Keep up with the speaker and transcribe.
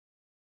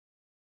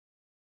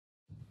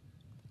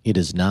It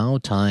is now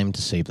time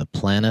to save the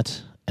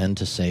planet and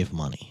to save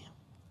money.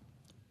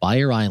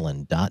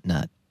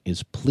 BuyerIsland.net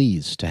is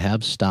pleased to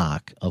have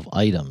stock of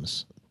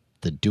items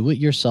the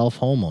do-it-yourself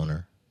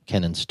homeowner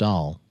can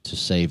install to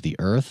save the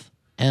earth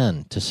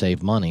and to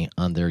save money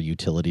on their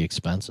utility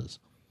expenses.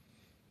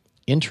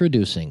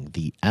 Introducing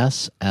the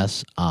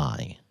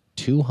SSI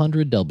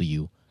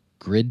 200W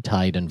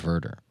grid-tied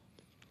inverter.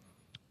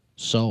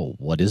 So,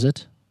 what is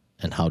it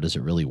and how does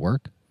it really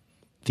work?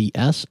 The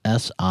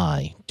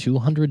SSI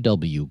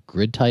 200W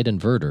grid-tied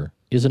inverter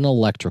is an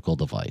electrical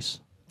device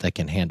that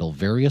can handle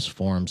various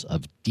forms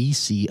of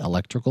DC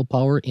electrical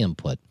power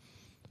input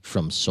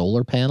from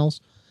solar panels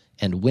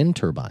and wind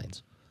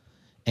turbines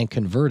and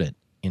convert it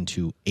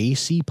into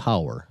AC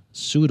power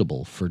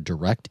suitable for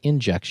direct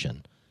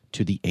injection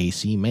to the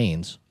AC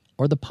mains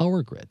or the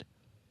power grid.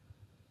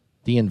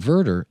 The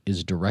inverter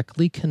is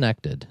directly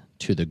connected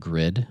to the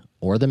grid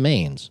or the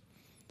mains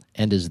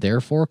and is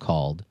therefore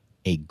called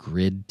a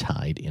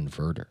grid-tied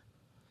inverter.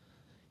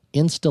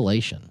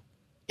 Installation.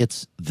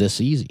 It's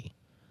this easy.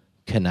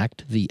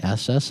 Connect the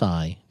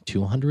SSI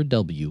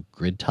 200W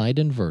grid-tied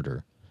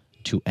inverter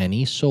to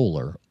any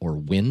solar or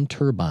wind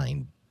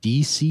turbine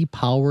DC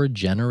power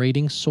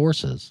generating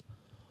sources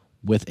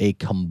with a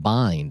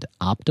combined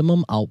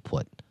optimum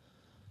output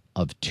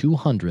of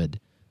 200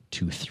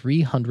 to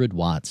 300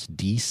 watts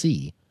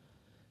DC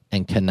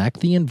and connect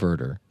the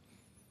inverter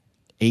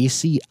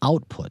AC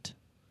output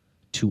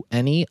to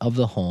any of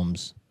the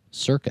home's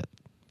circuit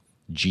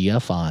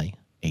GFI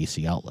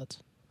AC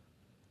outlets.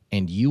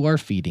 And you are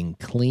feeding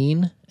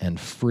clean and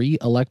free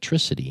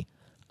electricity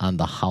on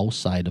the house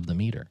side of the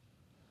meter.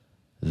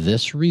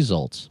 This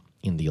results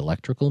in the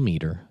electrical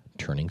meter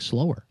turning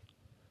slower.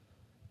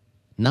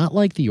 Not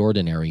like the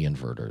ordinary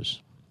inverters,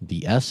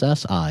 the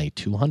SSI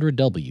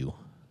 200W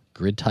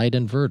grid-tied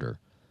inverter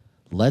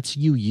lets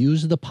you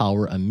use the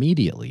power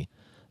immediately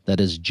that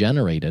is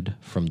generated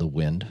from the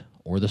wind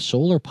or the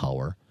solar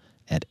power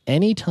at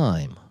any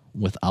time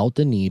without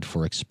the need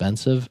for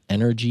expensive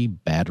energy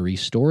battery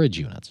storage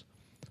units.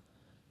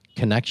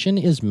 Connection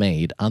is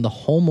made on the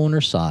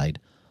homeowner side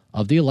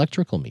of the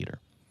electrical meter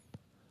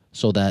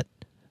so that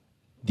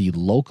the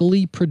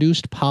locally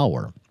produced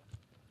power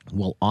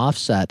will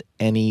offset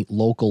any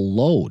local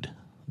load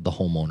the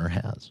homeowner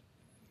has.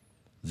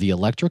 The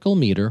electrical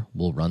meter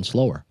will run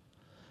slower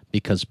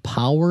because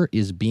power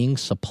is being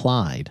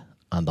supplied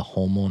on the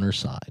homeowner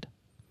side.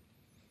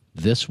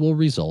 This will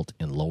result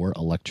in lower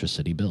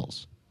electricity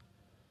bills.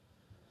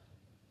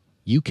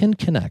 You can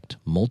connect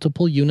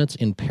multiple units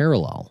in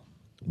parallel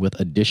with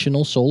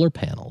additional solar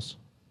panels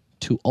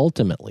to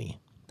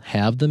ultimately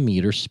have the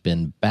meter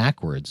spin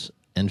backwards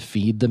and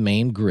feed the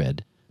main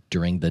grid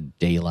during the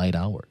daylight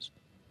hours.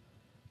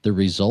 The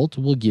result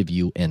will give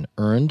you an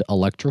earned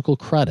electrical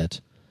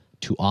credit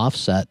to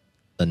offset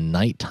the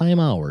nighttime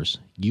hours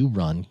you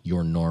run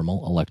your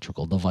normal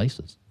electrical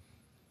devices.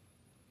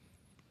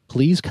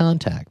 Please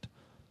contact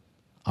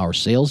our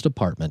sales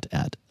department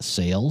at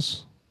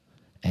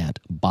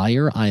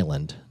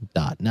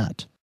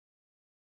sales@buyerisland.net